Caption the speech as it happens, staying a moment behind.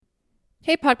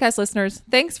Hey, podcast listeners.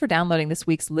 Thanks for downloading this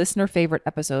week's listener favorite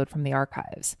episode from the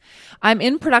archives. I'm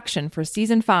in production for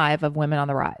season 5 of Women on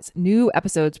the Rise. New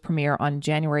episodes premiere on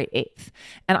January 8th.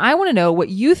 And I want to know what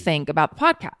you think about the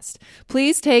podcast.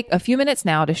 Please take a few minutes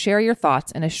now to share your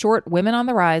thoughts in a short Women on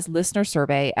the Rise listener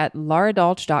survey at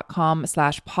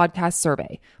laradolch.com/podcast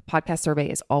survey. Podcast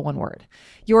survey is all one word.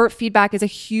 Your feedback is a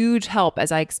huge help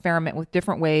as I experiment with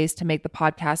different ways to make the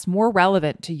podcast more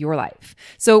relevant to your life.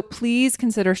 So please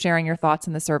consider sharing your thoughts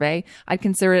in the survey. I'd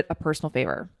consider it a personal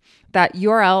favor. That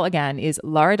URL again is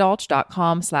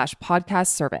laradolch.com/podcast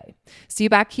survey. See you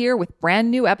back here with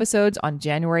brand new episodes on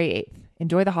January 8th.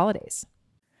 Enjoy the holidays.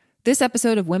 This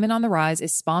episode of Women on the Rise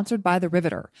is sponsored by The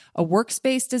Riveter, a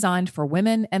workspace designed for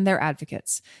women and their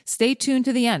advocates. Stay tuned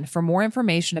to the end for more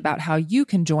information about how you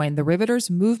can join The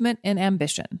Riveter's movement and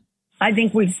ambition. I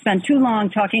think we've spent too long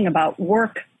talking about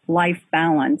work-life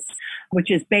balance,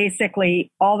 which is basically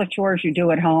all the chores you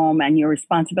do at home and your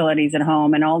responsibilities at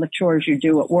home and all the chores you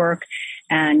do at work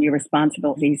and your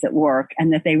responsibilities at work,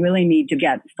 and that they really need to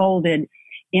get folded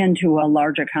into a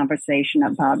larger conversation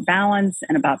about balance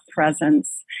and about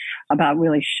presence, about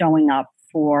really showing up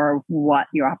for what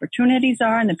your opportunities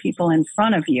are and the people in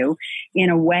front of you in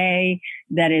a way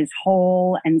that is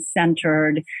whole and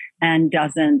centered and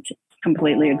doesn't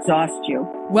completely exhaust you.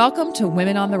 Welcome to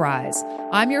Women on the Rise.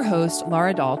 I'm your host,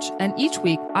 Lara Dolch, and each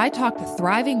week I talk to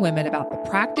thriving women about the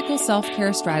practical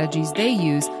self-care strategies they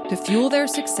use to fuel their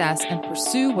success and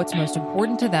pursue what's most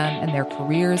important to them in their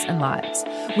careers and lives.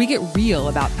 We get real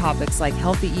about topics like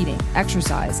healthy eating,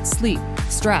 exercise, sleep,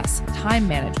 stress, time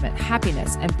management,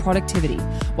 happiness, and productivity,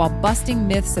 while busting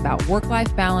myths about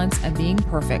work-life balance and being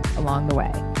perfect along the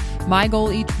way. My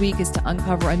goal each week is to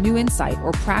uncover a new insight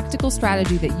or practical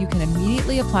strategy that you can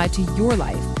immediately apply to your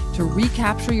life to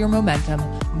recapture your momentum,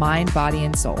 mind, body,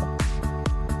 and soul.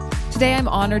 Today, I'm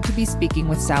honored to be speaking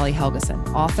with Sally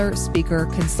Helgesen, author, speaker,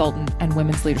 consultant, and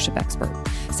women's leadership expert.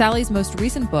 Sally's most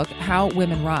recent book, How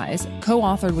Women Rise,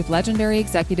 co-authored with legendary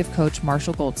executive coach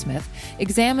Marshall Goldsmith,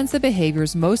 examines the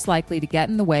behaviors most likely to get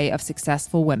in the way of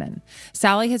successful women.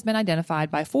 Sally has been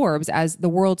identified by Forbes as the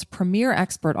world's premier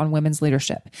expert on women's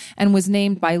leadership and was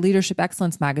named by Leadership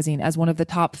Excellence magazine as one of the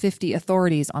top 50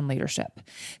 authorities on leadership.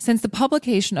 Since the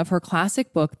publication of her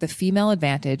classic book, The Female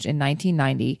Advantage, in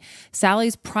 1990,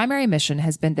 Sally's primary mission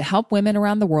has been to help women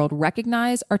around the world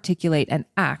recognize, articulate, and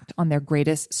act on their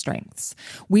greatest strengths.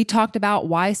 We talked about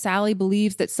why Sally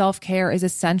believes that self-care is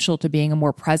essential to being a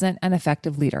more present and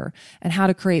effective leader, and how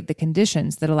to create the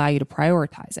conditions that allow you to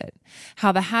prioritize it.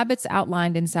 How the habits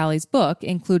outlined in Sally's book,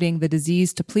 including the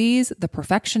disease to please, the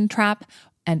perfection trap,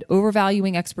 and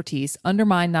overvaluing expertise,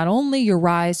 undermine not only your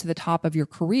rise to the top of your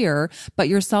career, but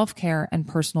your self-care and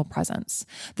personal presence.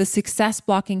 The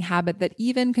success-blocking habit that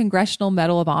even Congressional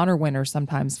Medal of Honor winners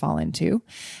sometimes fall into.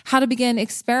 How to begin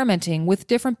experimenting with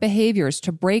different behaviors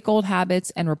to break old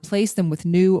habits and replace them with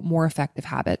new, more effective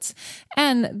habits.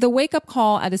 And the wake-up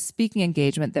call at a speaking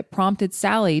engagement that prompted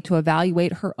Sally to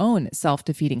evaluate her own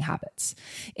self-defeating habits.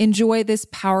 Enjoy this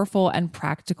powerful and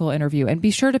practical interview, and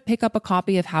be sure to pick up a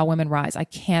copy of How Women Rise. I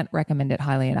can't recommend it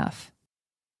highly enough.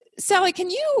 Sally, can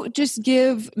you just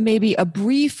give maybe a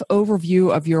brief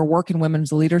overview of your work in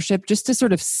women's leadership just to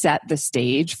sort of set the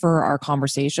stage for our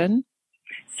conversation?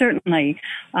 Certainly,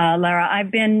 Lara. I've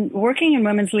been working in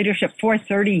women's leadership for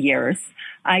 30 years.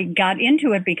 I got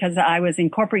into it because I was in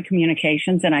corporate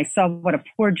communications and I saw what a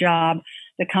poor job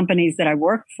the companies that I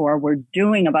worked for were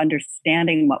doing of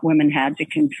understanding what women had to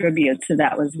contribute. So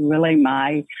that was really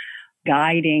my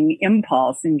guiding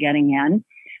impulse in getting in.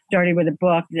 Started with a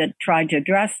book that tried to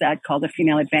address that called The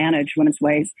Female Advantage, Women's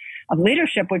Ways of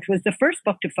Leadership, which was the first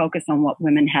book to focus on what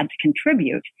women had to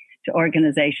contribute to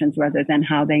organizations rather than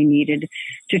how they needed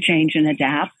to change and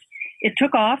adapt. It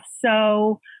took off,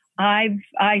 so I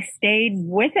stayed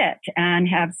with it and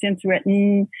have since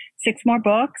written 6 more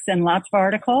books and lots of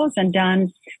articles and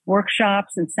done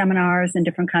workshops and seminars and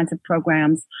different kinds of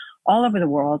programs all over the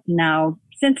world now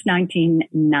since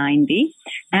 1990.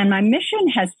 And my mission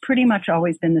has pretty much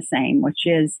always been the same, which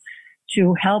is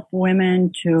to help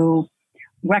women to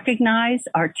recognize,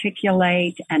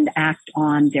 articulate, and act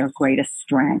on their greatest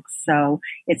strengths. So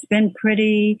it's been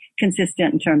pretty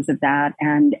consistent in terms of that.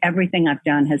 And everything I've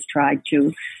done has tried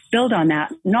to build on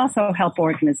that and also help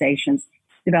organizations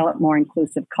develop more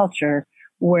inclusive culture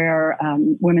where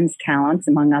women's talents,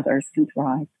 among others, can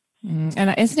thrive.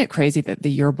 And isn't it crazy that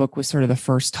your book was sort of the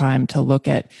first time to look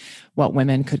at what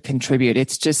women could contribute?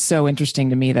 It's just so interesting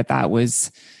to me that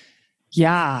was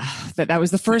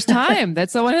the first time that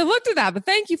someone had looked at that. But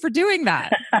thank you for doing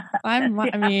that.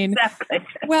 Exactly.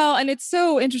 Well, and it's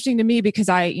so interesting to me because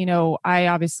I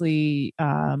obviously,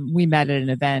 we met at an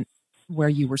event where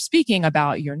you were speaking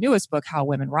about your newest book, How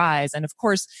Women Rise. And of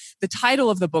course, the title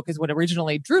of the book is what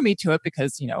originally drew me to it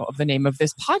because, of the name of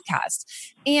this podcast.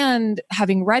 And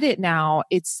having read it now,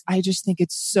 I just think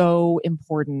it's so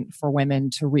important for women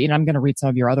to read. And I'm going to read some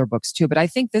of your other books too, but I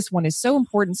think this one is so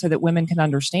important so that women can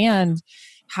understand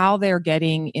how they're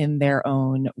getting in their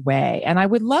own way. And I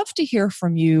would love to hear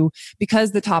from you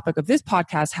because the topic of this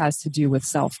podcast has to do with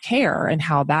self-care and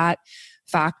how that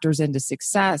factors into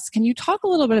success. Can you talk a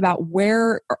little bit about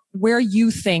where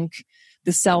you think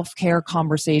the self-care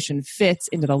conversation fits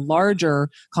into the larger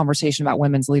conversation about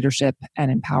women's leadership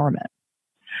and empowerment?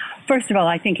 First of all,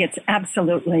 I think it's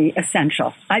absolutely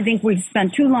essential. I think we've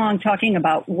spent too long talking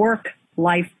about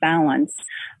work-life balance,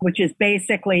 which is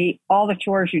basically all the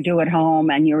chores you do at home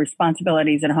and your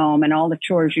responsibilities at home and all the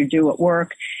chores you do at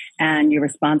work and your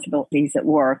responsibilities at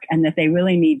work, and that they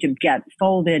really need to get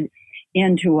folded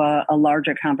into a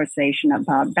larger conversation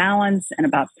about balance and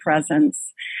about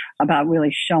presence, about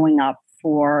really showing up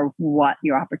for what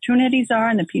your opportunities are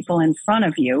and the people in front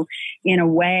of you in a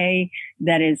way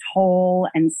that is whole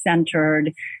and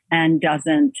centered and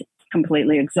doesn't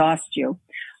completely exhaust you.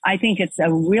 I think it's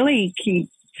a really key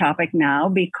topic now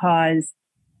because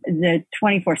the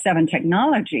 24/7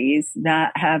 technologies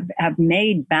that have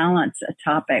made balance a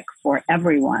topic for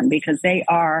everyone because they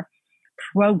are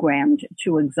programmed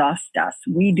to exhaust us.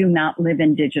 We do not live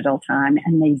in digital time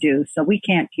and they do, so we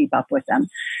can't keep up with them.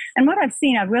 And what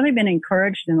I've really been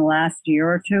encouraged in the last year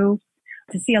or two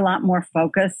to see a lot more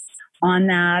focus on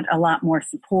that, a lot more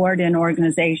support in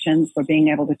organizations for being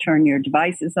able to turn your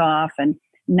devices off and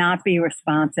not be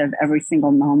responsive every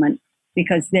single moment.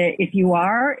 Because if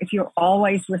you're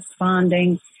always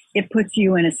responding, it puts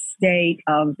you in a state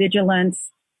of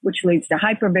vigilance, which leads to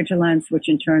hypervigilance, which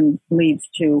in turn leads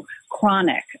to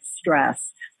chronic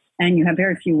stress. And you have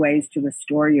very few ways to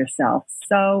restore yourself.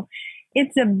 So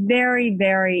it's a very,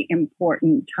 very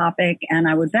important topic. And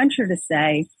I would venture to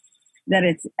say that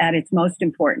it's at its most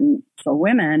important for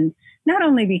women, not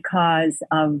only because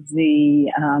of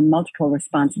the multiple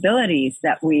responsibilities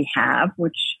that we have,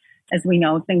 which, as we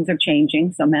know, things are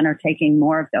changing. So men are taking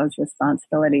more of those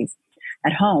responsibilities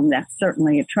at home. That's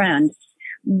certainly a trend.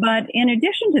 But in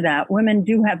addition to that, women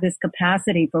do have this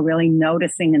capacity for really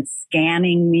noticing and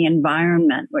scanning the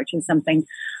environment, which is something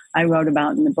I wrote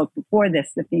about in the book before this,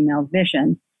 The Female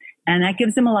Vision. And that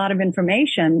gives them a lot of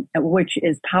information, which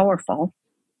is powerful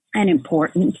and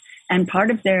important and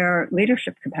part of their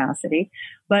leadership capacity.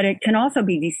 But it can also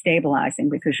be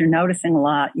destabilizing because you're noticing a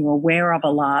lot, you're aware of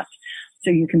a lot. So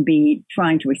you can be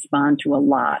trying to respond to a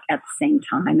lot at the same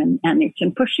time, and it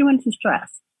can push you into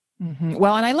stress. Mm-hmm.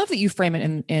 Well, and I love that you frame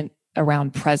it in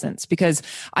around presence because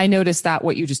I noticed that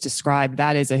what you just described,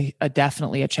 that is a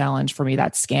definitely a challenge for me,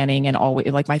 that scanning and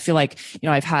always I feel like,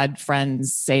 I've had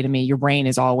friends say to me, your brain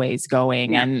is always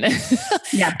going and,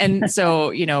 yeah. and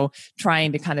so,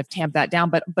 trying to kind of tamp that down,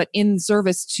 but in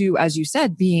service to, as you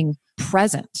said, being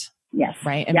present. Yes.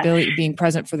 Right. And being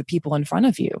present for the people in front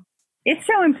of you. It's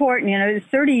so important.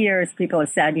 30 years people have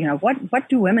said, what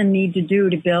do women need to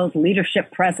do to build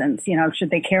leadership presence?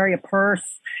 Should they carry a purse?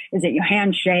 Is it your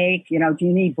handshake? Do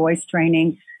you need voice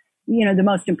training? The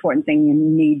most important thing you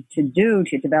need to do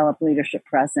to develop leadership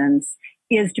presence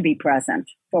is to be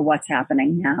present for what's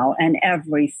happening now. And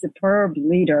every superb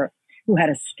leader who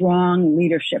had a strong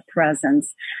leadership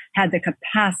presence had the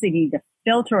capacity to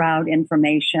filter out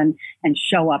information and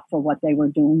show up for what they were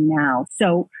doing now.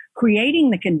 So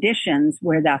creating the conditions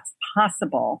where that's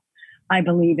possible, I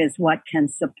believe, is what can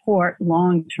support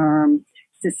long-term,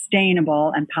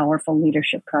 sustainable, and powerful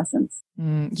leadership presence.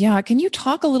 Yeah. Can you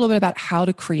talk a little bit about how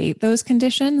to create those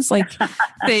conditions, like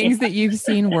things that you've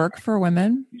seen work for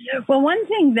women? Well, one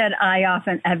thing that I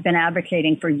often have been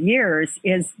advocating for years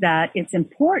is that it's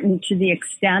important, to the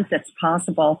extent that's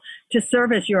possible, to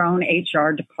serve as your own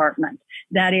HR department.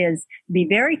 That is, be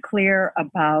very clear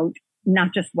about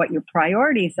not just what your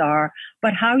priorities are,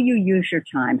 but how you use your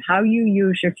time, how you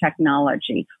use your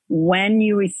technology, when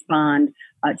you respond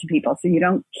to people, so you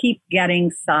don't keep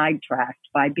getting sidetracked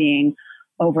by being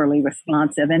overly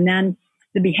responsive. And then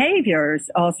the behaviors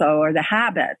also, or the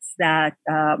habits that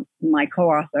my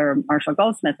co-author Marshall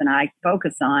Goldsmith and I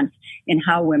focus on in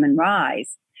How Women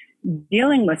Rise,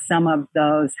 dealing with some of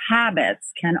those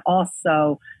habits can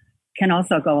also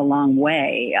go a long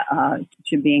way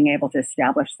to being able to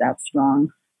establish that strong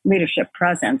leadership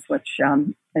presence, which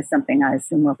is something I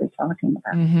assume we'll be talking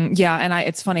about. Mm-hmm. Yeah. And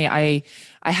it's funny. I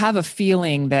have a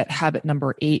feeling that habit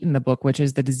number 8 in the book, which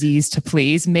is the disease to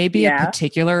please, may be a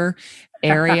particular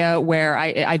area where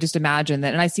I just imagine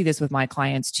that, and I see this with my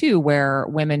clients too, where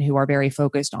women who are very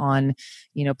focused on,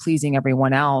 pleasing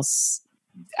everyone else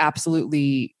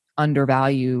absolutely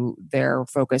undervalue their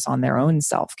focus on their own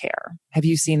self-care. Have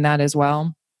you seen that as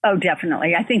well? Oh,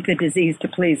 definitely. I think the disease to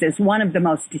please is one of the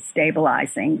most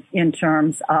destabilizing in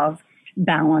terms of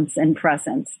balance and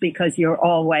presence, because you're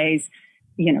always,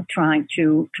 trying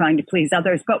to please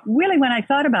others. But really, when I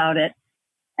thought about it,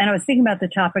 and I was thinking about the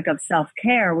topic of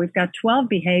self-care, we've got 12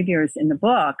 behaviors in the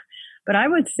book, but I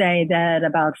would say that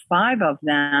about 5 or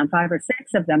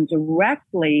 6 of them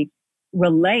directly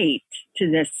relate to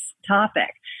this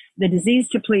topic. The disease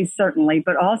to please, certainly,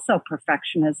 but also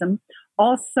perfectionism,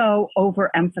 also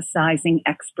overemphasizing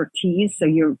expertise. So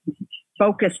you're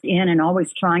focused in and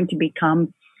always trying to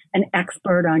become an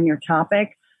expert on your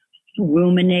topic.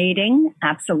 Ruminating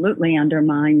absolutely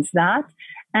undermines that.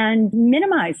 And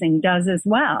minimizing does as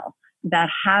well. That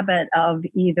habit of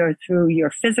either through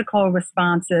your physical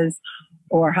responses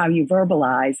or how you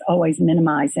verbalize, always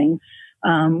minimizing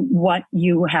what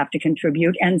you have to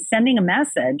contribute and sending a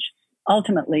message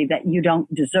ultimately that you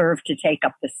don't deserve to take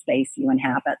up the space you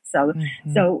inhabit. So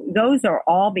those are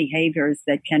all behaviors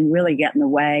that can really get in the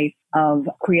way of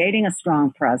creating a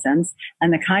strong presence,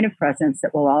 and the kind of presence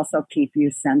that will also keep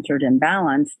you centered and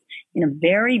balanced in a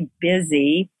very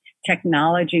busy,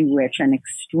 technology-rich, and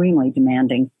extremely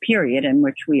demanding period in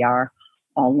which we are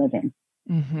all living.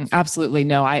 Mm-hmm. Absolutely.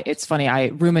 No, it's funny.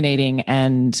 Ruminating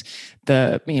and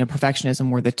the,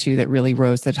 perfectionism were the two that really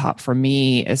rose to the top for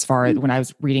me as far as when I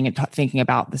was reading and thinking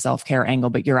about the self-care angle.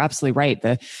 But you're absolutely right.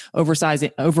 The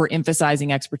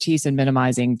overemphasizing expertise and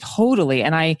minimizing, totally.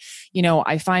 And I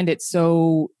find it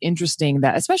so interesting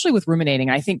that, especially with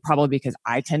ruminating, I think probably because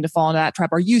I tend to fall into that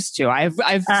trap, or used to. I've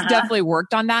definitely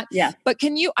worked on that. Yeah. But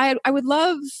I would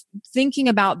love thinking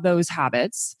about those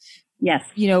habits. Yes.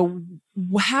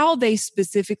 How they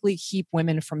specifically keep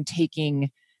women from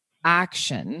taking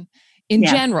action in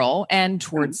general and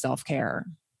towards self-care.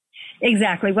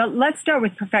 Exactly. Well, let's start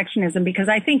with perfectionism, because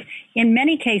I think in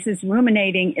many cases,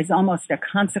 ruminating is almost a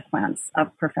consequence of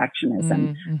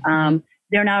perfectionism. Mm-hmm.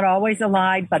 They're not always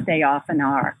allied, but they often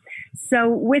are. So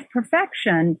with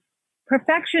perfection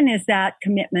is that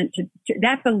commitment to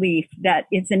that belief that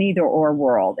it's an either or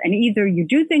world, and either you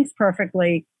do things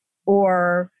perfectly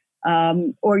or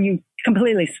you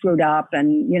completely screwed up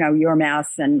and, you're a mess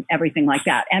and everything like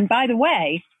that. And by the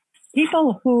way,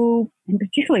 people who, and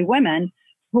particularly women,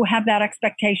 who have that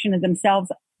expectation of themselves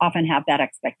often have that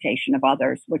expectation of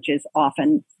others, which is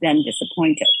often then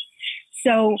disappointed.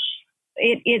 So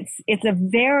it's a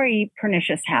very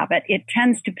pernicious habit. It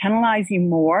tends to penalize you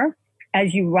more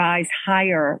as you rise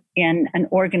higher in an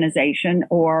organization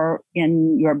or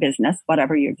in your business,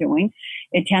 whatever you're doing.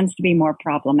 It tends to be more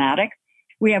problematic.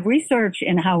 We have research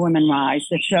in How Women Rise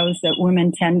that shows that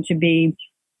women tend to be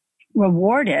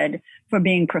rewarded for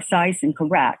being precise and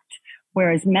correct,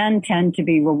 whereas men tend to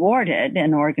be rewarded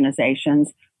in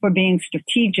organizations for being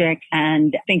strategic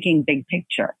and thinking big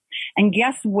picture. And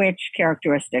guess which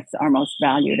characteristics are most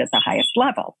valued at the highest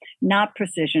level? Not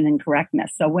precision and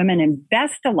correctness. So women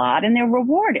invest a lot and they're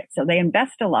rewarded. So they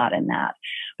invest a lot in that.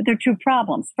 But there are 2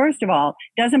 problems. First of all,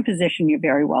 it doesn't position you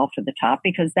very well for the top,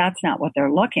 because that's not what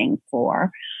they're looking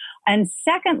for. And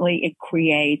secondly, it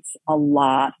creates a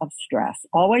lot of stress,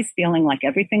 always feeling like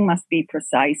everything must be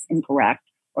precise and correct,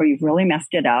 or you've really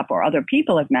messed it up, or other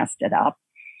people have messed it up.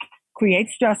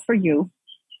 Creates stress for you,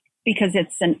 because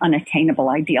it's an unattainable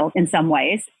ideal in some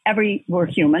ways. We're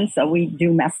human, so we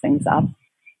do mess things up,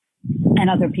 and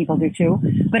other people do too.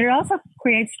 But it also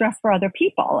creates stress for other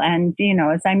people. And,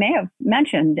 as I may have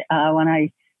mentioned when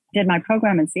I did my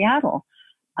program in Seattle,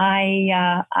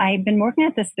 I've been working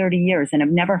at this 30 years and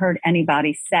have never heard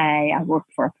anybody say, I work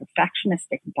for a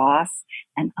perfectionistic boss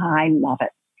and I love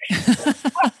it.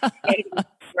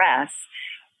 Stress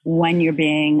when you're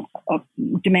being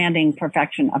demanding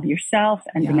perfection of yourself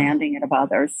and demanding it of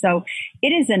others. So it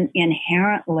is an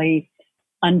inherently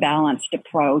unbalanced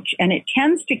approach, and it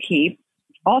tends to keep,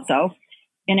 also,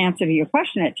 in answer to your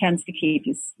question, it tends to keep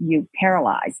you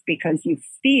paralyzed, because you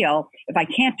feel, if I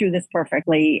can't do this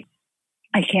perfectly,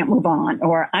 I can't move on,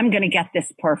 or I'm going to get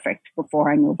this perfect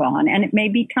before I move on. And it may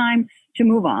be time to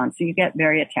move on. So you get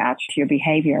very attached to your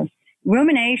behavior.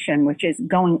 Rumination, which is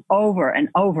going over and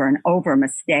over and over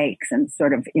mistakes and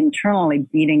sort of internally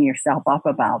beating yourself up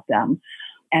about them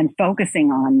and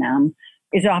focusing on them,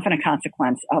 is often a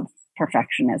consequence of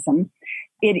perfectionism.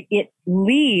 It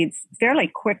leads fairly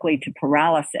quickly to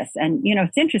paralysis. And,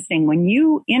 it's interesting when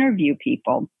you interview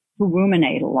people who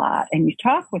ruminate a lot and you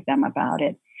talk with them about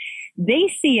it, they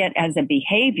see it as a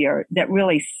behavior that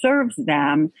really serves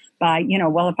them by,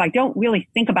 well, if I don't really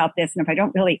think about this and if I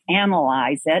don't really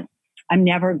analyze it, I'm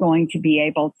never going to be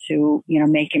able to,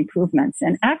 make improvements.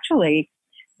 And actually,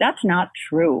 that's not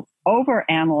true. over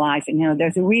analyzing.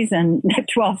 There's a reason that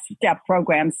 12-step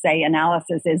programs say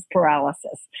analysis is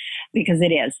paralysis, because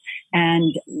it is.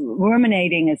 And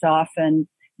ruminating is often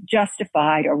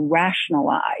justified or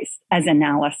rationalized as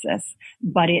analysis,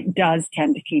 but it does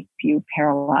tend to keep you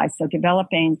paralyzed. So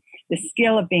developing the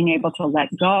skill of being able to let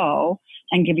go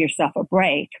and give yourself a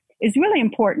break is really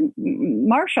important.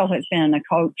 Marshall has been a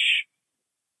coach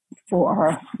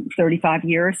for 35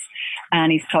 years,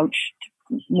 and he's coached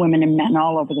women and men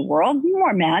all over the world,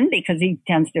 more men because he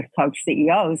tends to coach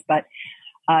CEOs, but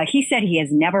he said he has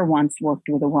never once worked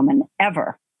with a woman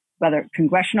ever, whether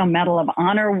Congressional Medal of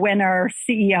Honor winner,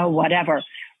 CEO, whatever,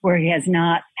 where he has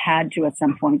not had to at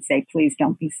some point say, please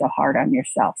don't be so hard on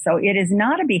yourself. So it is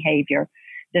not a behavior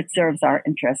that serves our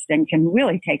interest and can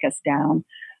really take us down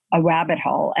a rabbit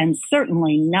hole. And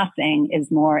certainly nothing is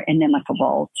more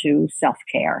inimical to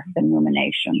self-care than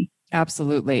rumination.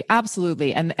 Absolutely.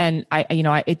 Absolutely. And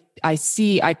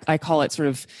I call it sort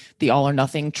of the all or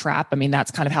nothing trap. I mean,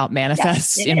 that's kind of how it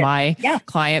manifests in my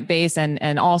client base.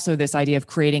 And also this idea of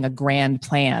creating a grand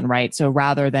plan, right? So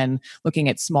rather than looking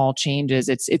at small changes,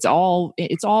 it's all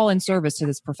in service to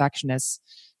this perfectionist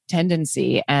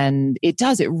tendency. And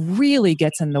it really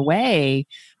gets in the way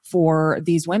for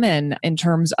these women in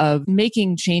terms of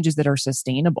making changes that are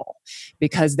sustainable,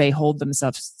 because they hold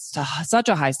themselves to such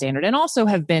a high standard and also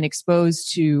have been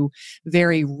exposed to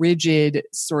very rigid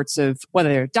sorts of, whether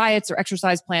they're diets or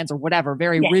exercise plans or whatever,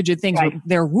 very rigid things. Right.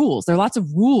 There are rules. There are lots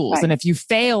of rules. Right. And if you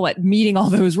fail at meeting all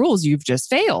those rules, you've just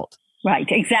failed. Right.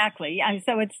 Exactly. And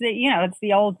so it's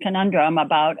the old conundrum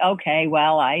about, okay,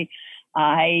 well, I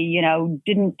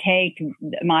didn't take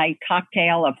my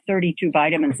cocktail of 32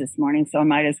 vitamins this morning, so I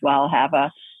might as well have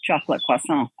a chocolate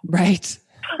croissant. Right.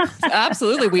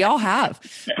 Absolutely. We all have.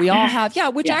 Yeah.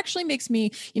 Which actually makes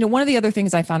me, one of the other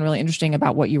things I found really interesting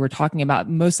about what you were talking about,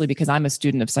 mostly because I'm a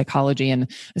student of psychology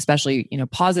and especially,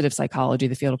 positive psychology,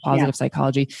 the field of positive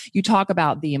psychology, you talk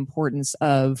about the importance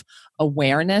of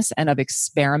awareness and of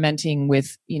experimenting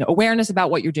with, awareness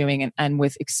about what you're doing and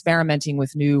with experimenting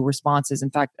with new responses. In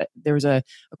fact, there's a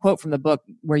quote from the book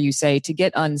where you say, to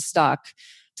get unstuck,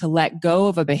 to let go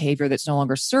of a behavior that's no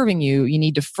longer serving you, you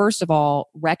need to first of all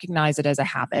recognize it as a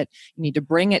habit. You need to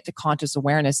bring it to conscious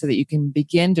awareness so that you can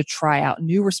begin to try out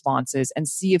new responses and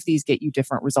see if these get you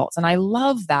different results. And I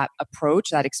love that approach,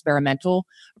 that experimental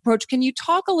approach. Can you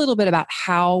talk a little bit about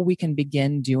how we can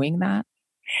begin doing that?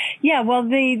 Yeah, well,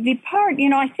 the part,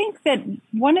 I think that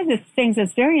one of the things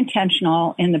that's very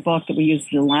intentional in the book that we use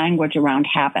the language around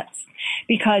habits,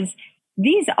 because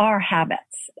these are habits.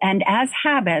 And as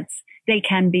habits, they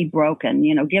can be broken,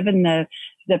 given the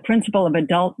principle of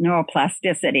adult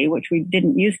neuroplasticity, which we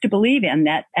didn't used to believe in,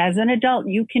 that as an adult,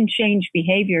 you can change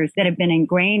behaviors that have been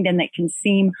ingrained and that can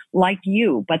seem like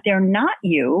you, but they're not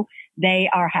you. They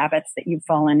are habits that you've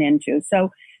fallen into. So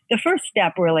the first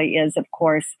step really is, of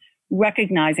course,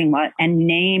 recognizing and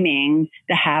naming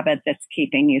the habit that's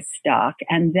keeping you stuck.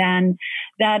 And then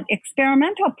that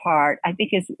experimental part, I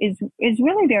think, is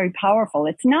really very powerful.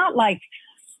 It's not like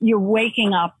you're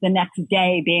waking up the next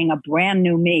day being a brand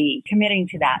new me, committing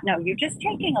to that. No, you're just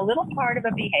taking a little part of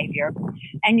a behavior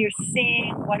and you're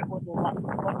seeing what it would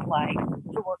look like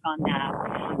to work on that.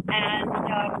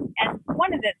 And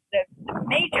one of the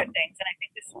major things, and I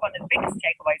think this is one of the biggest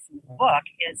takeaways from the book,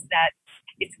 is that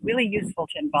it's really useful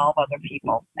to involve other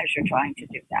people as you're trying to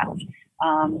do that.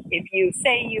 If you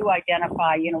say you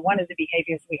identify, one of the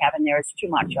behaviors we have in there is too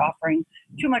much, offering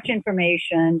too much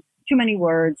information, too many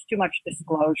words, too much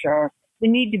disclosure. The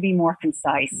need to be more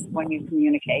concise when you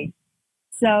communicate.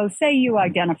 So say you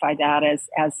identify that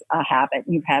as a habit,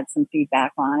 you've had some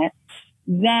feedback on it.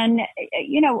 Then,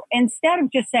 instead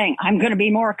of just saying, I'm going to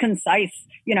be more concise,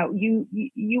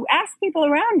 you ask people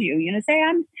around you, say,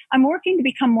 I'm working to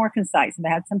become more concise. I've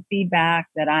had some feedback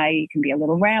that I can be a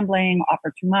little rambling,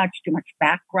 offer too much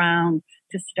background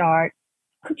to start.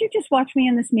 Could you just watch me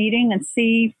in this meeting and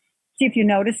see if you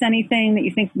notice anything that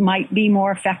you think might be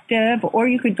more effective? Or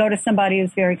you could go to somebody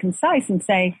who's very concise and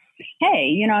say,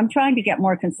 hey, I'm trying to get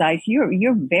more concise.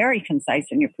 You're very concise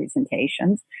in your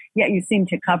presentations, yet you seem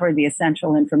to cover the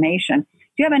essential information.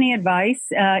 Do you have any advice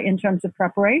in terms of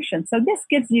preparation? So this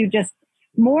gives you just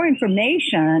more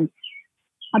information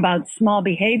about small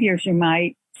behaviors you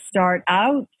might start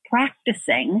out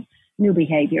practicing, new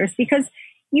behaviors, because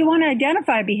you want to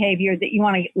identify a behavior that you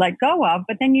want to let go of,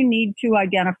 but then you need to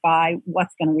identify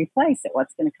what's going to replace it,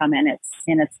 what's going to come in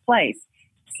its place.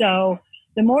 So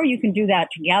the more you can do that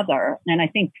together, and I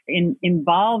think in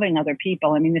involving other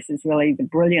people, this is really the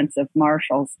brilliance of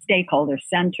Marshall's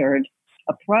stakeholder-centered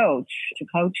approach to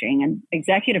coaching and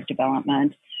executive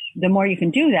development, the more you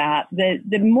can do that,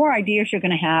 the more ideas you're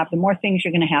going to have, the more things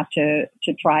you're going to have to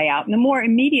try out, and the more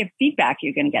immediate feedback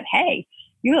you're going to get. Hey,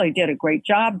 you really did a great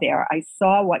job there. I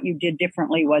saw what you did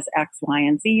differently was X, Y,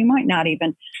 and Z. You might not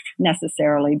even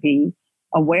necessarily be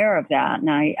aware of that. And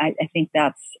I think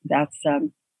that's a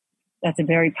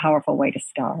very powerful way to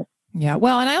start. Yeah.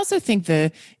 Well, and I also think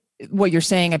what you're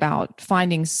saying about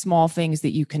finding small things that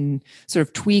you can sort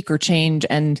of tweak or change,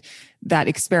 and that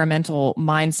experimental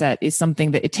mindset is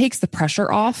something that it takes the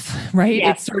pressure off, right?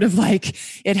 Yes. It's sort of like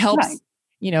it helps, right.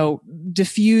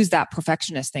 Diffuse that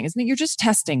perfectionist thing. Isn't it? You're just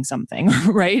testing something,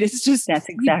 right? It's just that's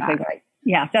exactly right.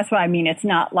 Yeah, that's what I mean. It's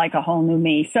not like a whole new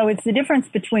me. So it's the difference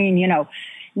between,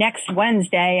 next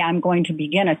Wednesday, I'm going to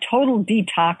begin a total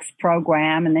detox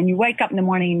program. And then you wake up in the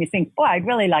morning and you think, boy, I'd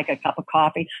really like a cup of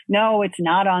coffee. No, it's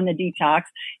not on the detox.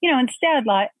 Instead,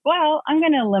 I'm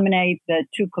going to eliminate the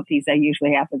 2 cookies I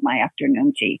usually have with my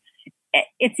afternoon tea.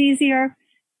 It's easier.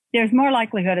 There's more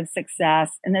likelihood of success,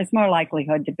 and there's more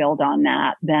likelihood to build on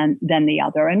that than the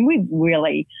other. And we've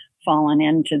really fallen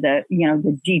into the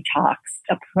detox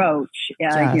approach here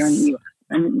in the U.S.,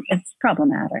 and it's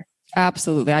problematic.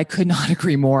 Absolutely. I could not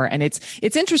agree more. And it's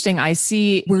interesting. I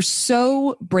see we're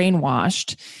so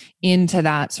brainwashed into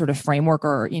that sort of framework,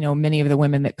 or, many of the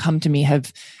women that come to me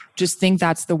have just think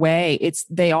that's the way.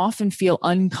 They often feel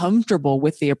uncomfortable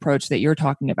with the approach that you're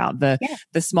talking about, the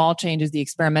small changes, the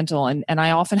experimental. And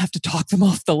I often have to talk them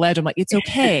off the ledge. I'm like, it's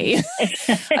okay.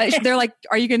 They're like,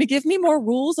 are you going to give me more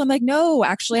rules? I'm like, no,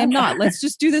 actually I'm not. Let's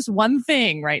just do this one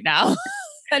thing right now.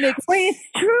 And it's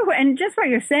true. And just what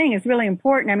you're saying is really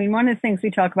important. I mean, one of the things we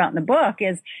talk about in the book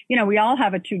is, we all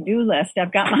have a to-do list.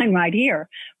 I've got mine right here,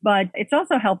 but it's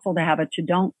also helpful to have a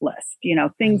to-don't list,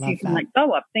 things you can let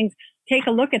go of, things, take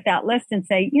a look at that list and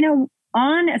say,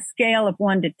 on a scale of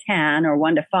 1 to 10 or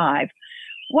 1 to 5,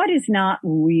 what is not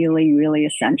really, really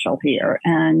essential here?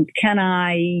 And can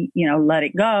I, let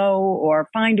it go, or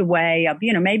find a way of,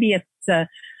 maybe it's a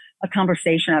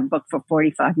conversation I've booked for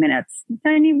 45 minutes. Do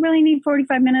I really need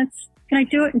 45 minutes? Can I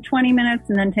do it in 20 minutes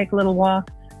and then take a little walk?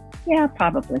 Yeah,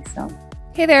 probably so.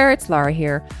 Hey there, it's Lara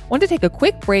here. Want to take a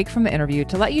quick break from the interview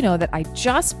to let you know that I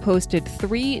just posted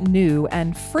 3 new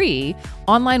and free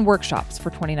online workshops for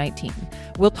 2019.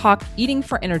 We'll talk eating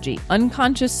for energy,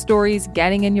 unconscious stories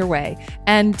getting in your way,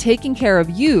 and taking care of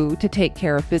you to take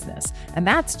care of business. And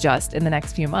that's just in the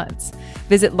next few months.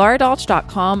 Visit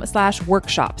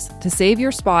laradolch.com/workshops to save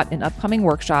your spot in upcoming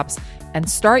workshops and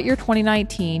start your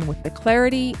 2019 with the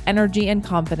clarity, energy, and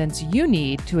confidence you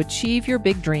need to achieve your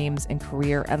big dreams in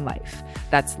career and life.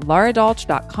 That's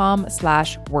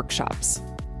laradolch.com/workshops.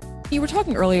 You were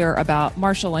talking earlier about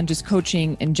Marshall and just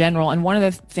coaching in general. And one of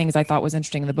the things I thought was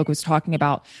interesting in the book was talking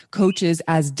about coaches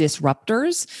as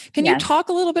disruptors. Can you talk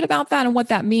a little bit about that and what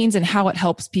that means and how it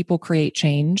helps people create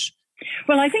change?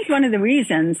 Well, I think one of the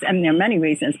reasons, and there are many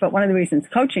reasons, but one of the reasons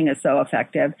coaching is so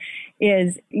effective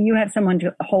is you have someone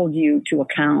to hold you to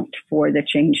account for the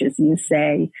changes you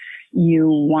say you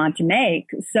want to make.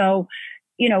 So,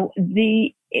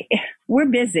 we're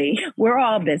busy. We're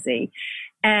all busy.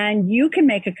 And you can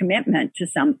make a commitment to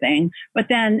something, but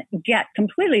then get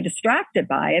completely distracted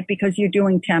by it because you're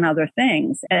doing 10 other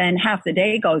things. And half the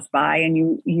day goes by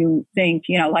and you think,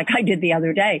 like I did the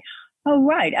other day, oh,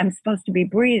 right, I'm supposed to be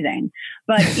breathing.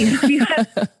 But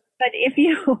if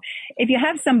you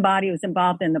have somebody who's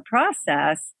involved in the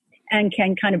process and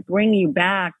can kind of bring you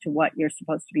back to what you're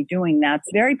supposed to be doing, that's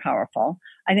very powerful.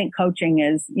 I think coaching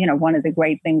is, one of the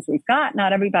great things we've got.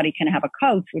 Not everybody can have a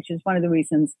coach, which is one of the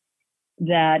reasons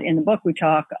that in the book we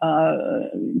talk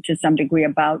to some degree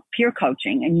about peer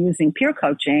coaching and using peer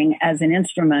coaching as an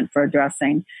instrument for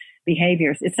addressing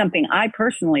behaviors. It's something I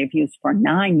personally have used for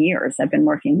 9 years. I've been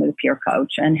working with a peer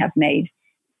coach and have made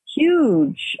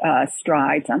huge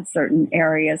strides on certain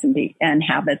areas and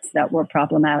habits that were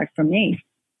problematic for me.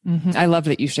 Mm-hmm. I love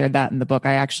that you shared that in the book.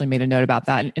 I actually made a note about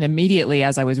that. And immediately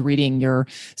as I was reading your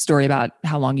story about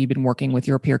how long you've been working with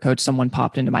your peer coach, someone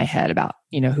popped into my head about,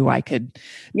 who I could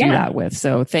do that with.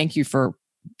 So thank you for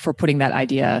putting that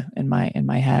idea in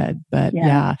my head. But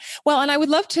yeah. Well, and I would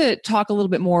love to talk a little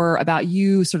bit more about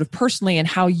you sort of personally and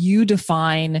how you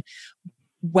define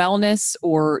wellness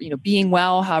or, being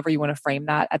well, however you want to frame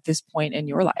that at this point in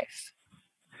your life.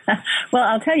 Well,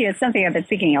 I'll tell you, it's something I've been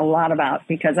thinking a lot about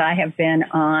because I have been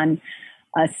on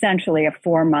essentially a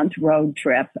 4-month road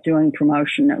trip doing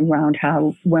promotion around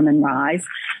How Women Rise.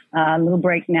 A little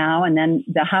break now, and then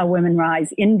the How Women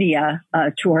Rise India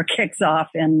tour kicks off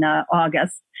in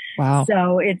August. Wow.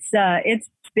 So it's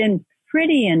been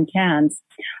pretty intense.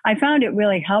 I found it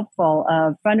really helpful.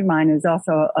 A friend of mine who's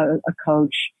also a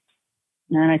coach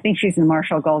and I think she's in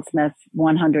Marshall Goldsmith's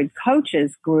 100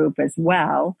 Coaches group as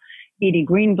well, Edie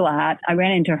Greenblatt. I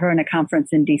ran into her in a conference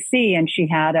in DC, and she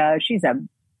has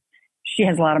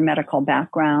a lot of medical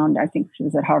background. I think she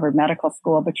was at Harvard Medical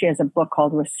School, but she has a book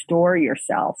called Restore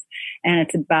Yourself. And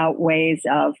it's about ways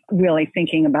of really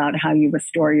thinking about how you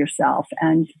restore yourself.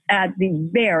 And at the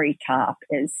very top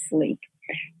is sleep.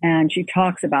 And she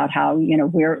talks about how,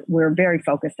 we're very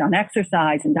focused on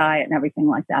exercise and diet and everything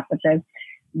like that. But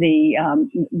the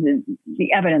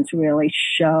evidence really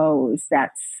shows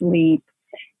that sleep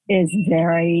is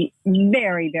very,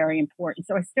 very, very important.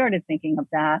 So I started thinking of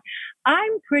that.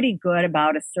 I'm pretty good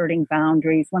about asserting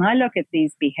boundaries. When I look at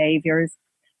these behaviors,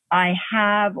 I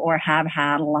have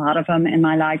had a lot of them in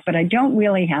my life, but I don't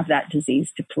really have that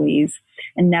disease to please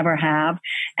and never have.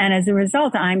 And as a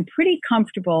result, I'm pretty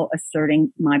comfortable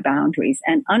asserting my boundaries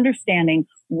and understanding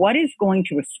what is going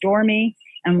to restore me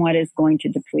and what is going to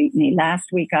deplete me.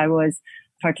 Last week, I was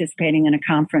participating in a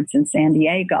conference in San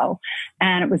Diego,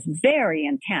 and it was very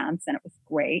intense, and it was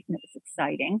great, and it was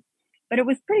exciting. But it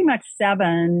was pretty much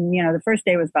the first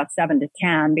day was about 7 to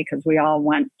 10 because we all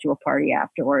went to a party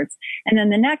afterwards. And then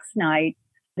the next night,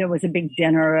 there was a big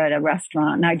dinner at a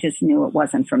restaurant, and I just knew it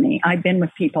wasn't for me. I'd been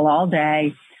with people all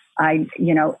day.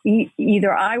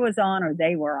 Either I was on or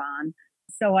they were on.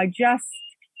 So I just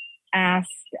asked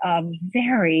a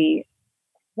very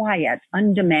quiet,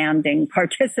 undemanding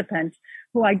participant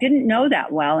who I didn't know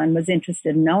that well and was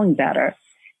interested in knowing better,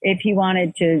 if he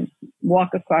wanted to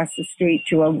walk across the street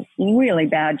to a really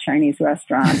bad Chinese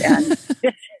restaurant and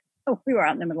we were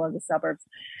out in the middle of the suburbs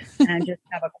and just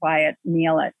have a quiet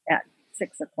meal at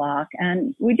 6:00.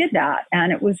 And we did that,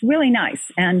 and it was really nice.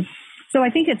 And so I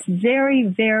think it's very,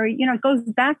 very, it goes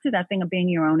back to that thing of being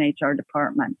your own HR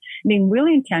department, being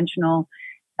really intentional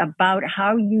about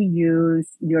how you use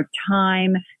your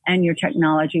time and your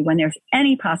technology when there's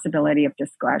any possibility of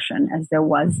discretion, as there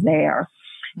was there.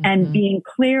 Mm-hmm. And being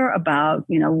clear about,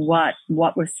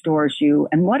 what restores you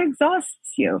and what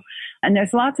exhausts you. And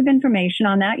there's lots of information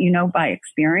on that, by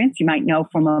experience. You might know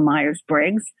from a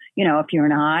Myers-Briggs, if you're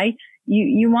an eye,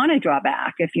 you want to draw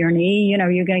back. If you're an E,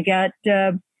 you're going to get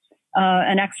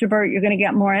an extrovert, you're going to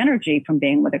get more energy from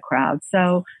being with a crowd.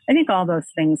 So I think all those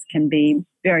things can be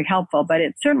very helpful, but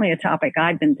it's certainly a topic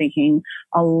I've been thinking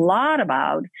a lot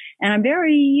about. And I'm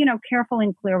very, careful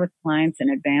and clear with clients in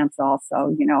advance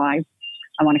also.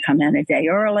 I want to come in a day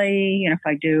early, if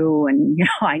I do, and,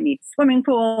 I need a swimming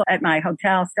pool at my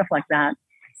hotel, stuff like that.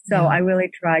 So I really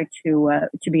try to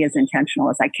be as intentional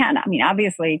as I can. I mean,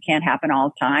 obviously it can't happen all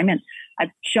the time. And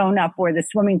I've shown up where the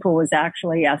swimming pool was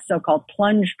actually a so-called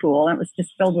plunge pool, and it was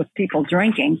just filled with people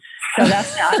drinking. So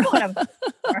that's not what I'm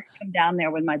come down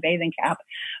there with my bathing cap.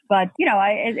 But,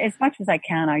 as much as I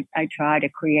can, I try to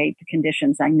create the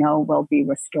conditions I know will be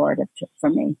restorative for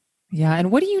me. Yeah.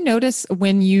 And what do you notice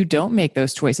when you don't make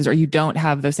those choices or you don't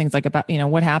have those things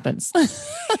what happens?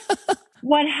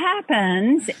 What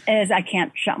happens is I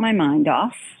can't shut my mind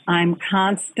off. I'm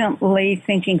constantly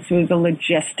thinking through the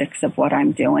logistics of what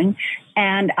I'm doing.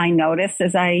 And I notice,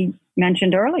 as I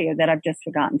mentioned earlier, that I've just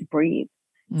forgotten to breathe.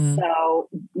 So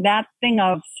that thing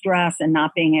of stress and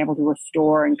not being able to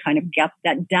restore and kind of get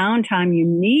that downtime you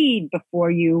need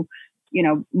before you,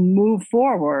 move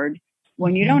forward,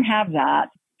 when you don't have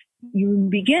that, you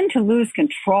begin to lose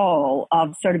control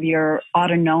of sort of your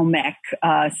autonomic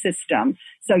system.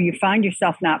 So you find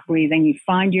yourself not breathing. You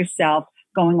find yourself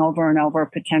going over and over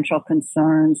potential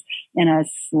concerns in a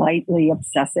slightly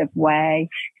obsessive way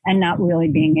and not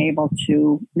being able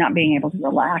to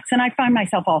relax. And I find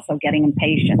myself also getting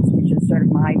impatient, which is sort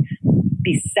of my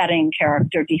besetting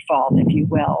character default, if you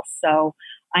will. So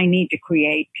I need to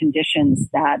create conditions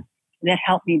that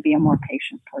help me be a more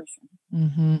patient person.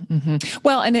 Mm-hmm, mm-hmm.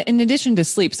 Well, and in addition to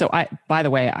sleep, so by the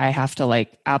way, I have to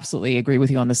absolutely agree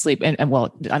with you on the sleep. And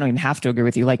well, I don't even have to agree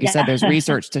with you. Like you said, there's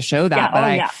research to show that.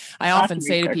 I often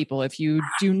say to people, if you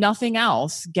do nothing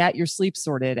else, get your sleep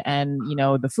sorted, and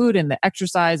the food and the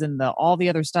exercise and all the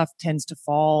other stuff tends to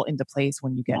fall into place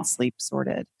when you get sleep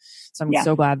sorted. So I'm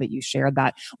so glad that you shared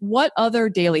that. What other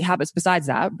daily habits besides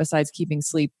keeping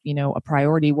sleep, a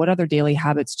priority, what other daily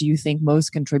habits do you think most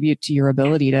contribute to your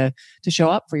ability to show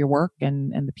up for your work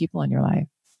and the people in your life?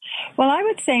 Well, I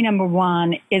would say number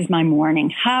one is my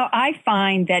morning. How I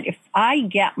find that if I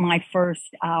get my first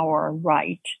hour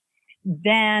right,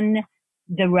 then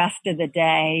the rest of the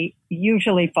day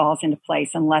usually falls into place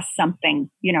unless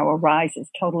something, arises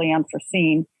totally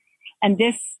unforeseen. And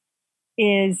this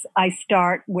is I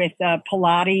start with a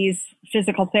Pilates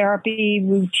physical therapy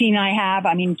routine I have.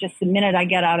 I mean, just the minute I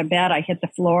get out of bed, I hit the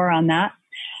floor on that.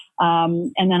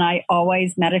 And then I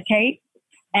always meditate.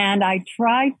 And I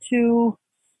try to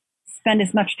spend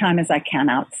as much time as I can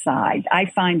outside. I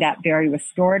find that very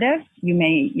restorative.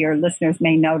 Your listeners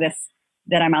may notice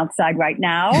that I'm outside right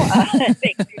now. They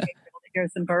may be able to hear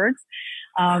some birds.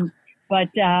 But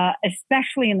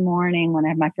especially in the morning when I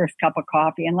have my first cup of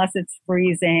coffee, unless it's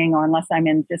freezing or unless I'm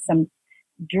in just some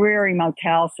dreary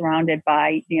motel surrounded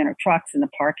by, trucks in the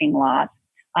parking lot,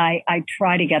 I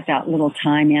try to get that little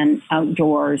time in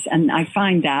outdoors. And I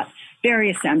find that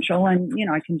very essential. And,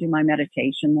 I can do my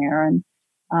meditation there. And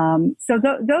so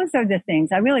those are the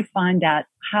things. I really find that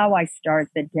how I start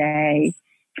the day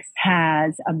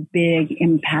has a big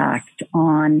impact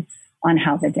on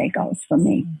how the day goes for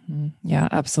me. Mm-hmm. Yeah,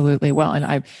 absolutely. Well, and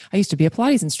I used to be a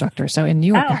Pilates instructor. So in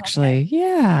New York, actually. Okay.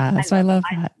 Yeah. I love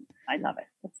that. I love it.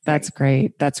 That's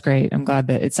great. That's great. I'm glad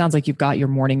that it sounds like you've got your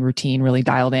morning routine really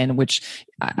dialed in, which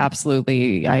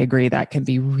absolutely, I agree, that can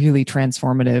be really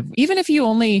transformative. Even if you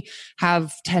only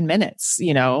have 10 minutes,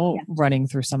 running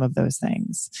through some of those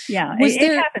things. Yeah,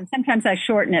 it happens. Sometimes I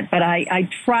shorten it, but I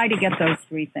try to get those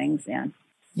 3 things in.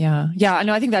 Yeah. Yeah.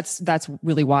 No, I think that's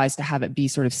really wise to have it be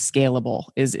sort of scalable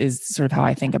is sort of how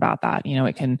I think about that.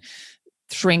 It can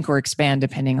shrink or expand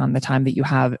depending on the time that you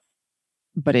have,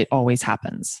 but it always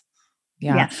happens.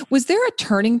 Yeah. Yes. Was there a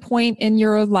turning point in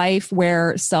your life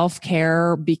where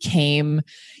self-care became,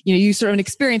 you sort of an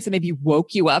experience that maybe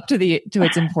woke you up to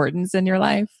its importance in your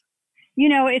life?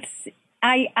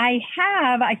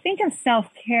 I think of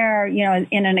self-care,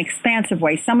 in an expansive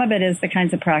way. Some of it is the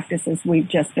kinds of practices we've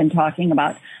just been talking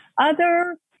about.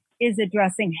 Other is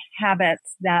addressing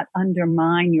habits that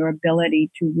undermine your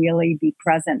ability to really be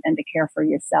present and to care for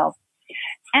yourself.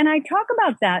 And I talk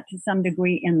about that to some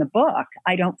degree in the book.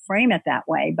 I don't frame it that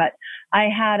way, but I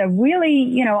had a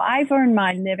really, I've earned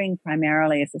my living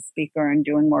primarily as a speaker and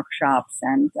doing workshops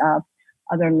and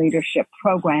other leadership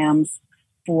programs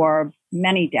for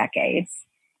many decades.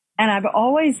 And I've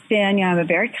always been, I'm a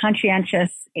very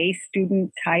conscientious,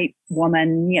 A-student type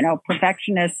woman,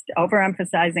 perfectionist,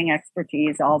 overemphasizing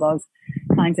expertise, all those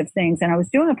kinds of things. And I was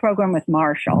doing a program with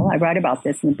Marshall. I write about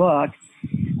this in the book.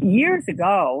 Years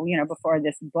ago, before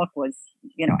this book was,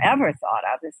 ever thought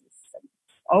of. This was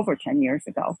over 10 years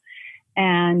ago.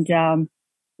 And it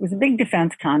was a big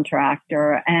defense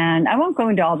contractor. And I won't go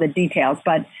into all the details,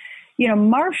 but,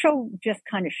 Marshall just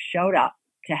kind of showed up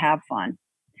to have fun.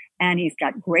 And he's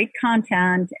got great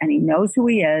content and he knows who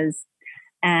he is.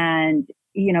 And,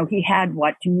 he had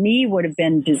what to me would have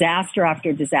been disaster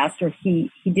after disaster.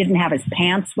 He didn't have his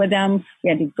pants with him.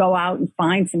 We had to go out and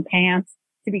find some pants.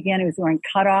 To begin, he was wearing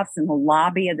cutoffs in the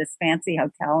lobby of this fancy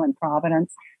hotel in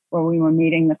Providence where we were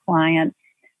meeting the client.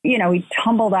 He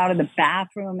tumbled out of the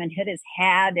bathroom and hit his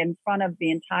head in front of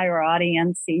the entire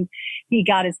audience. He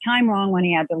got his time wrong when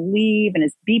he had to leave and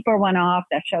his beeper went off.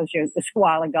 That shows you it was a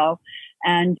while ago.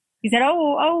 And he said,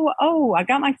 oh, I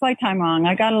got my flight time wrong.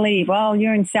 I got to leave. Well,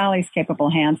 you're in Sally's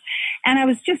capable hands. And I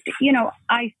was just,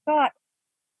 I thought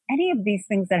any of these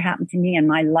things that happened to me in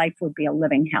my life would be a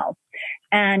living hell.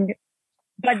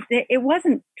 But it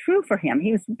wasn't true for him.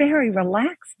 He was very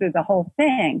relaxed through the whole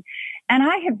thing. And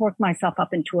I had worked myself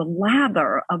up into a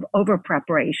lather of over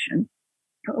preparation.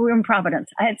 We were in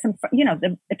Providence. I had some,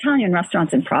 the Italian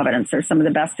restaurants in Providence are some of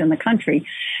the best in the country.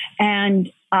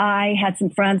 And I had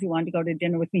some friends who wanted to go to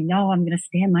dinner with me. No, I'm going to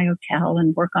stay in my hotel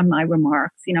and work on my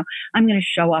remarks. I'm going to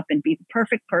show up and be the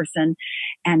perfect person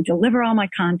and deliver all my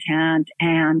content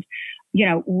and,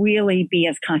 really be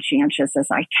as conscientious as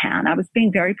I can. I was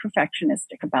being very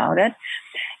perfectionistic about it.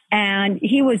 And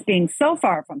he was being so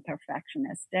far from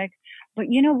perfectionistic.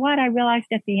 But you know what? I realized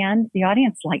at the end, the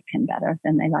audience liked him better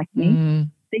than they liked me.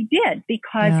 Mm. They did,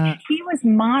 because he was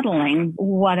modeling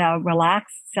what a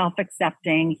relaxed,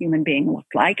 self-accepting human being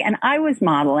looked like. And I was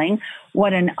modeling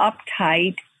what an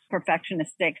uptight,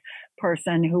 perfectionistic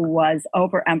person who was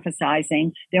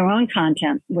overemphasizing their own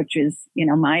content, which is,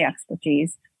 my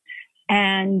expertise.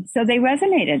 And so they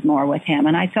resonated more with him.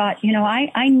 And I thought,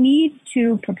 I need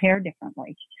to prepare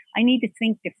differently. I need to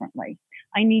think differently.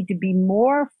 I need to be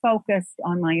more focused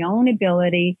on my own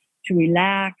ability to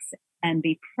relax and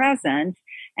be present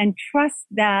and trust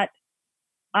that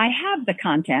I have the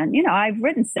content. I've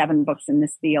written 7 books in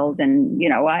this field and,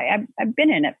 I've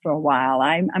been in it for a while.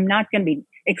 I'm not going to be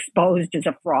exposed as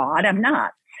a fraud. I'm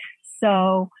not.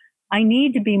 So I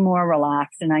need to be more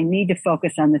relaxed and I need to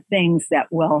focus on the things that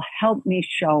will help me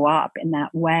show up in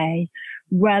that way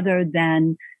rather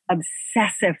than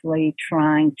obsessively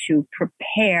trying to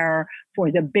prepare for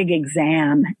the big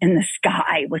exam in the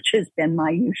sky, which has been my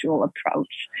usual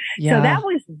approach. Yeah. So that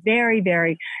was very,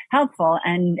 very helpful.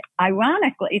 And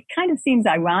ironically, it kind of seems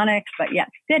ironic, but yet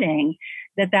fitting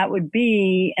that would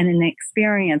be an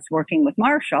experience working with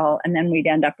Marshall. And then we'd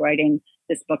end up writing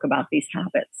this book about these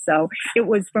habits. So it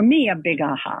was, for me, a big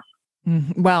aha.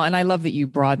 Well, and I love that you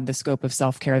broadened the scope of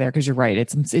self-care there, because you're right.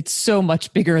 It's so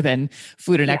much bigger than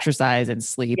food and exercise and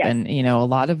sleep. Yes. And, a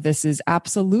lot of this is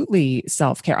absolutely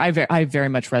self-care. I very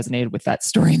much resonated with that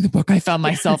story in the book. I found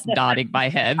myself nodding my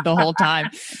head the whole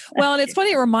time. Well, and it's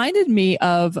funny. It reminded me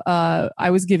of, I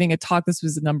was giving a talk. This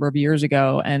was a number of years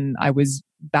ago, and I was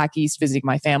back east visiting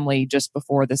my family just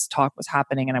before this talk was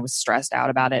happening, and I was stressed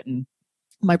out about it. And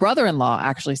my brother-in-law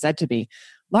actually said to me,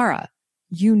 Lara,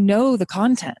 you know the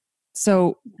content.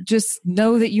 So just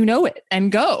know that you know it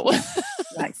and go.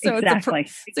 Right. So exactly.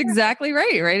 It's exactly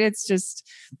right. Right. It's just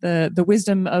the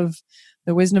wisdom of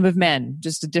men,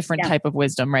 just a different type of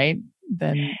wisdom, right?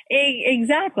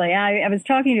 Exactly. I was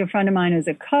talking to a friend of mine who's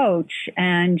a coach,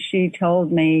 and she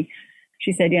told me,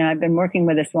 she said, I've been working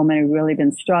with this woman who's really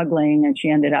been struggling, and she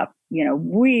ended up,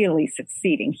 really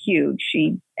succeeding huge.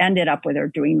 She ended up with her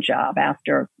dream job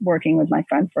after working with my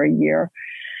friend for a year.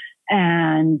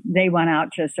 And they went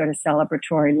out to sort of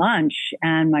celebratory lunch.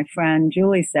 And my friend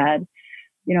Julie said,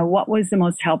 what was the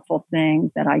most helpful thing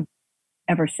that I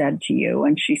ever said to you?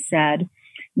 And she said,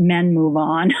 men move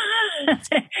on.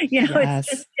 Yes. It's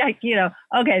just like,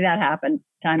 okay, that happened.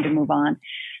 Time to move on.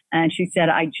 And she said,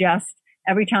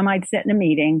 every time I'd sit in a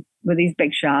meeting with these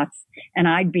big shots, and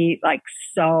I'd be like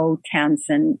so tense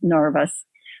and nervous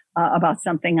about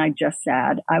something I just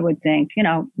said, I would think,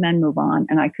 men move on,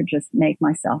 and I could just make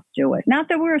myself do it. Not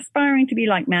that we're aspiring to be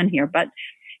like men here, but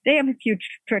they have a few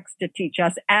tricks to teach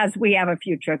us, as we have a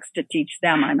few tricks to teach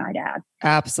them, I might add.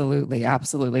 Absolutely.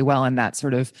 Absolutely. Well, and that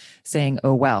sort of saying,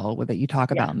 oh, well, that you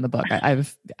talk about in the book,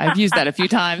 I've used that a few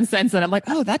times since then. I'm like,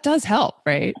 oh, that does help.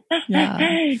 Right. Yeah.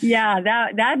 Yeah.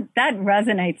 That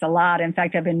resonates a lot. In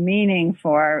fact, I've been meaning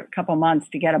for a couple months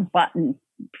to get a button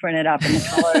printed up in the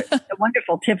color, the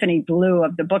wonderful Tiffany blue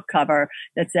of the book cover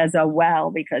that says, oh, well,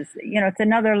 because, it's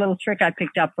another little trick I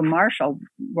picked up from Marshall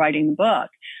writing the book.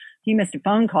 He missed a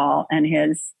phone call, and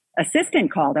his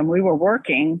assistant called him. We were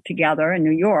working together in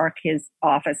New York, his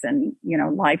office and,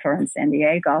 Lifer in San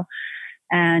Diego.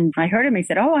 And I heard him. He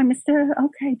said, oh, I missed it.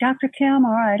 Okay, Dr. Kim.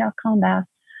 All right, I'll come back.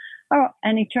 Oh,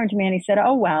 and he turned to me and he said,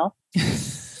 oh, well,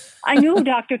 I knew who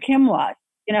Dr. Kim was.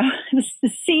 He was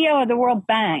the CEO of the World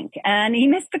Bank, and he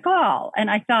missed the call. And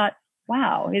I thought,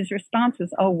 wow, his response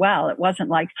was, oh, well. It wasn't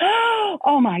like,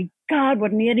 oh, my God,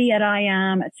 what an idiot I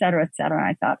am, et cetera, et cetera.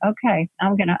 I thought, okay,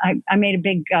 I made a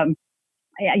big,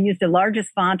 I used the largest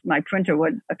font my printer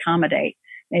would accommodate,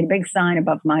 made a big sign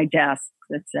above my desk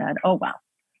that said, oh, well.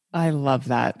 I love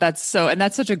that. That's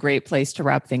such a great place to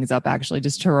wrap things up, actually,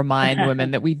 just to remind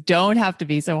women that we don't have to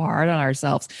be so hard on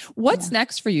ourselves. What's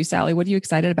next for you, Sally? What are you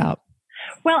excited about?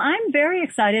 Well, I'm very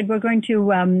excited. We're going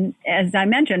to, as I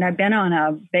mentioned, I've been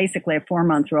on basically a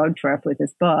 4-month road trip with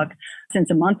this book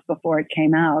since a month before it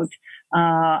came out.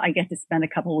 I get to spend a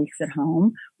couple of weeks at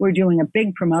home. We're doing a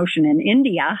big promotion in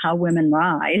India, How Women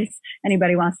Rise.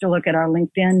 Anybody wants to look at our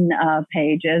LinkedIn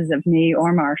pages of me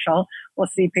or Marshall, we'll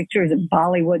see pictures of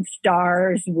Bollywood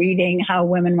stars reading How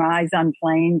Women Rise on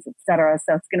planes, et cetera.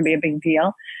 So it's going to be a big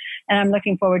deal. And I'm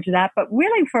looking forward to that. But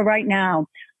really, for right now,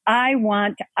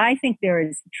 I think there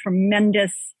is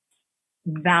tremendous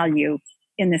value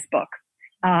in this book.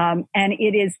 And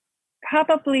it is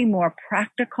probably more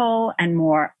practical and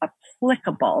more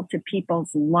applicable to people's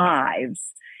lives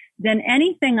than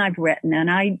anything I've written.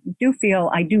 And I do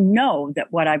know that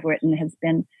what I've written has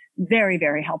been very,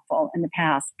 very helpful in the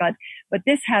past, but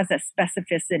this has a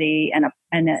specificity and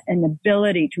an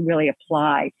ability to really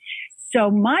apply. So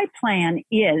my plan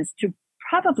is to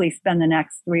probably spend the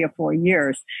next 3 or 4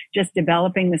 years just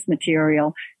developing this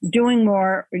material, doing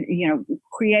more,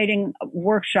 creating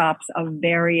workshops of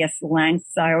various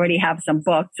lengths. I already have some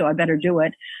booked, so I better do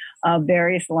it, of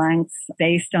various lengths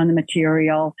based on the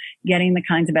material, getting the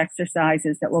kinds of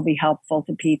exercises that will be helpful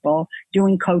to people,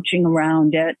 doing coaching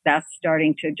around it. That's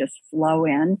starting to just flow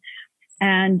in.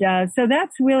 And so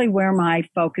that's really where my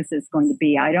focus is going to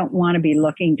be. I don't want to be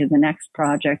looking to the next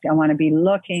project. I want to be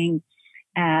looking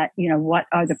at, what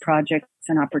are the projects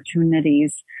and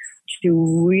opportunities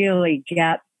to really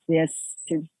get this,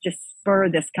 to just spur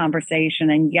this conversation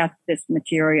and get this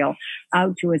material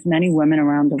out to as many women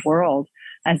around the world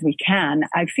as we can.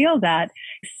 I feel that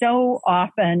so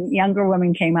often younger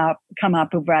women come up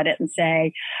who've read it and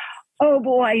say, oh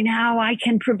boy, now I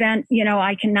can prevent,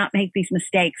 I cannot make these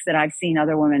mistakes that I've seen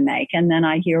other women make. And then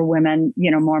I hear women,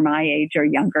 more my age or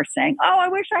younger saying, oh, I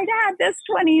wish I'd had this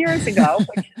 20 years ago,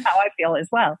 which is how I feel as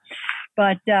well.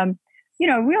 But,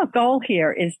 real goal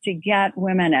here is to get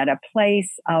women at a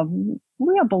place of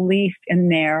real belief in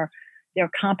their their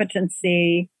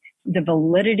competency, the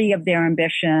validity of their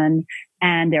ambition,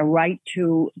 and their right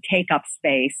to take up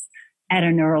space at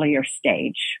an earlier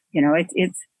stage. You know,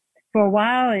 it's for a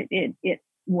while, it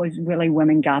was really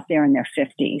women got there in their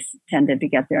 50s, tended to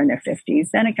get there in their 50s.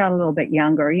 Then it got a little bit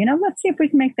younger. You know, let's see if we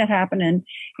can make that happen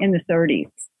in the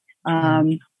 30s.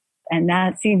 And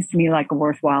that seems to me like a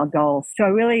worthwhile goal. So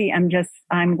really, I'm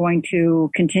going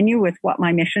to continue with what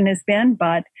my mission has been,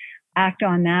 but act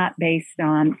on that based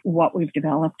on what we've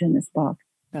developed in this book.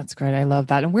 That's great. I love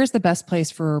that. And where's the best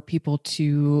place for people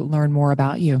to learn more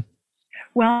about you?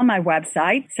 Well, my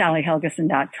website,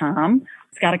 sallyhelgeson.com.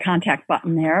 It's got a contact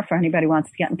button there for anybody who wants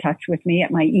to get in touch with me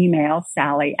at my email,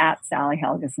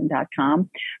 sally@sallyhelgeson.com.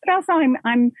 But also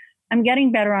I'm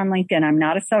getting better on LinkedIn. I'm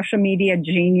not a social media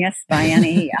genius by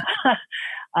any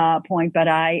point, but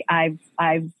I've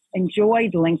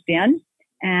enjoyed LinkedIn.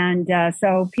 And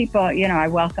so people, you know, I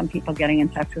welcome people getting in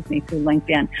touch with me through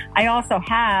LinkedIn. I also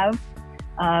have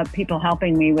people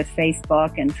helping me with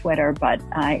Facebook and Twitter, but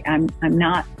I'm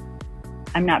not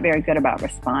very good about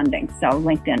responding. So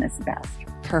LinkedIn is the best.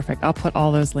 Perfect. I'll put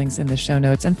all those links in the show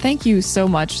notes. And thank you so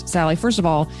much, Sally, first of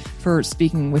all, for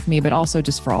speaking with me, but also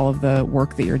just for all of the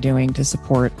work that you're doing to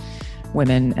support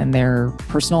women and their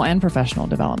personal and professional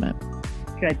development.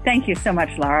 Good. Thank you so much,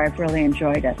 Laura. I've really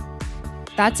enjoyed it.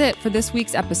 That's it for this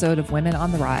week's episode of Women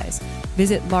on the Rise.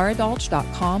 Visit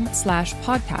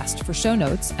laradolch.com/podcast for show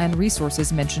notes and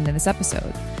resources mentioned in this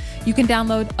episode. You can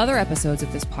download other episodes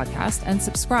of this podcast and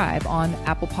subscribe on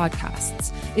Apple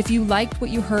Podcasts. If you liked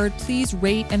what you heard, please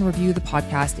rate and review the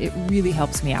podcast. It really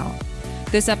helps me out.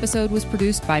 This episode was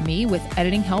produced by me with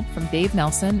editing help from Dave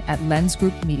Nelson at Lens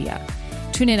Group Media.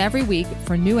 Tune in every week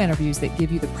for new interviews that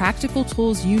give you the practical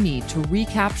tools you need to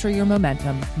recapture your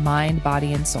momentum, mind,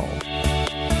 body, and soul.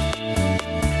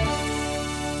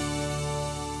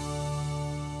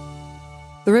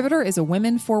 The Riveter is a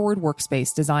women-forward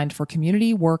workspace designed for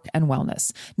community, work, and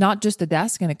wellness. Not just a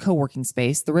desk and a co-working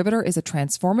space, The Riveter is a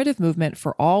transformative movement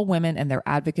for all women and their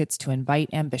advocates to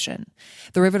invite ambition.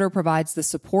 The Riveter provides the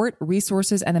support,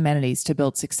 resources, and amenities to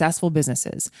build successful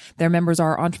businesses. Their members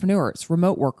are entrepreneurs,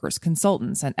 remote workers,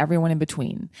 consultants, and everyone in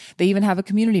between. They even have a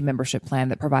community membership plan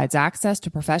that provides access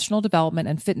to professional development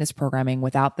and fitness programming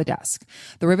without the desk.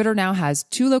 The Riveter now has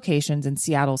 2 locations in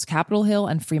Seattle's Capitol Hill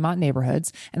and Fremont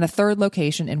neighborhoods, and a 3rd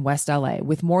location in West LA,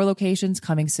 with more locations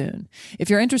coming soon. If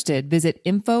you're interested, visit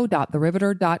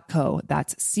info.theriveter.co.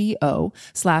 That's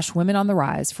co/Women on the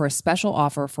Rise for a special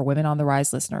offer for Women on the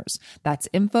Rise listeners. That's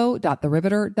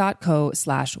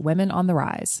info.theriveter.co/Women on the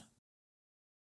Rise.